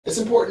it's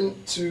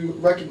important to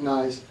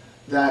recognize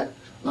that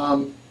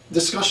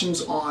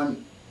discussions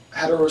on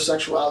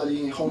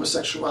heterosexuality,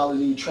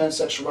 homosexuality,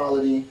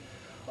 transsexuality,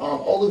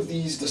 all of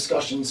these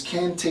discussions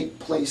can take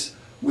place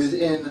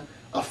within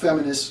a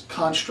feminist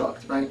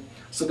construct, right?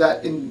 So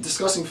that in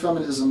discussing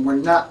feminism, we're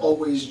not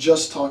always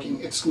just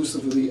talking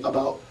exclusively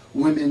about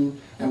women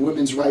and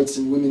women's rights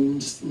and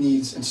women's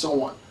needs and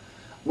so on.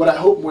 What I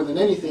hope more than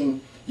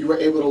anything you were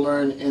able to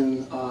learn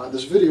in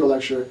this video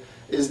lecture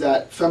is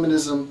that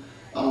feminism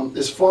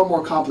is far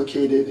more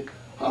complicated,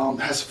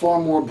 has far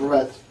more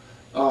breadth,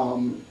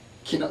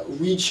 can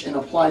reach and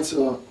apply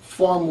to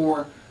far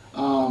more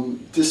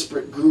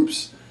disparate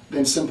groups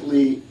than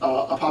simply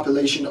a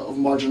population of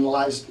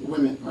marginalized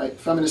women, right?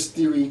 Feminist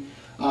theory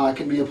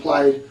can be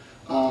applied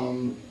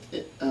in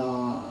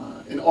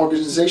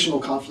organizational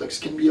conflicts,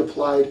 can be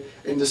applied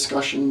in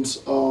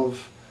discussions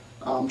of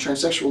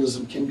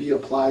transsexualism, can be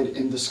applied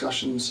in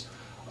discussions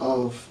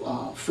of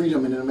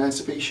freedom and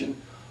emancipation.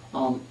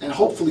 And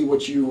hopefully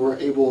what you were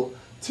able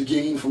to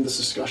gain from this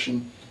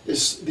discussion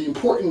is the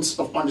importance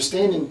of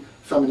understanding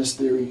feminist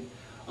theory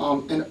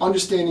and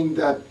understanding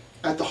that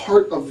at the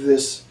heart of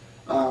this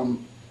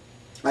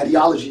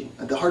ideology,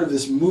 at the heart of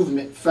this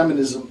movement,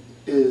 feminism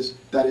is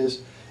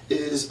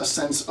a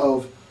sense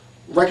of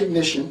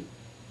recognition,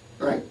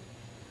 right?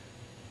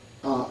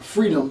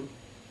 Freedom,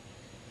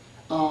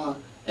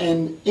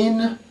 and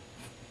in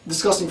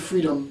discussing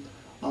freedom,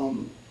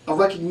 a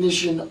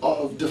recognition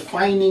of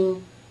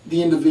defining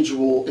the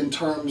individual in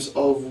terms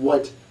of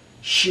what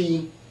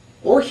she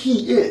or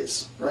he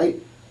is,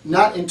 right?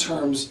 Not in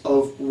terms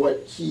of what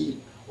he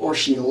or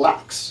she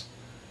lacks.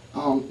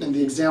 And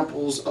the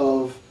examples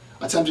of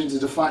attempting to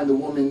define the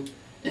woman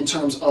in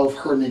terms of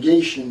her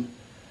negation,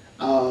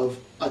 of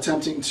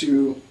attempting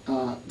to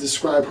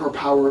describe her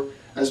power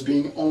as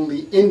being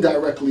only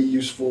indirectly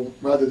useful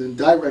rather than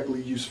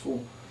directly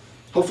useful.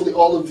 Hopefully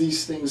all of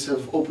these things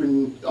have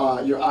opened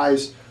your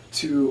eyes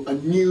to a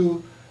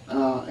new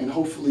and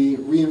hopefully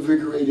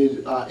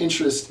reinvigorated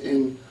interest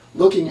in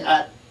looking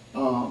at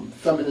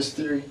feminist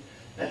theory.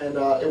 And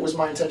it was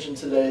my intention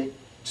today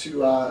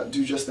to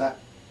do just that.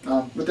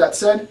 With that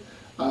said,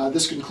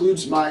 this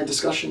concludes my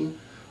discussion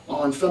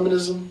on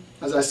feminism.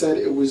 As I said,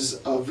 it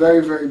was a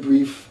very, very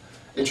brief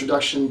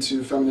introduction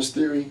to feminist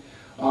theory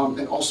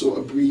and also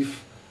a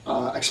brief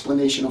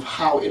explanation of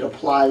how it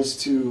applies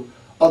to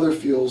other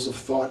fields of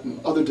thought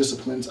and other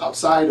disciplines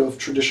outside of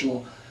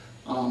traditional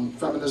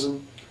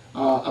feminism.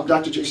 I'm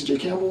Dr. Jason J.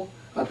 Campbell.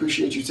 I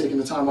appreciate you taking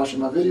the time watching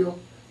my video.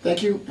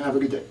 Thank you and have a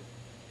good day.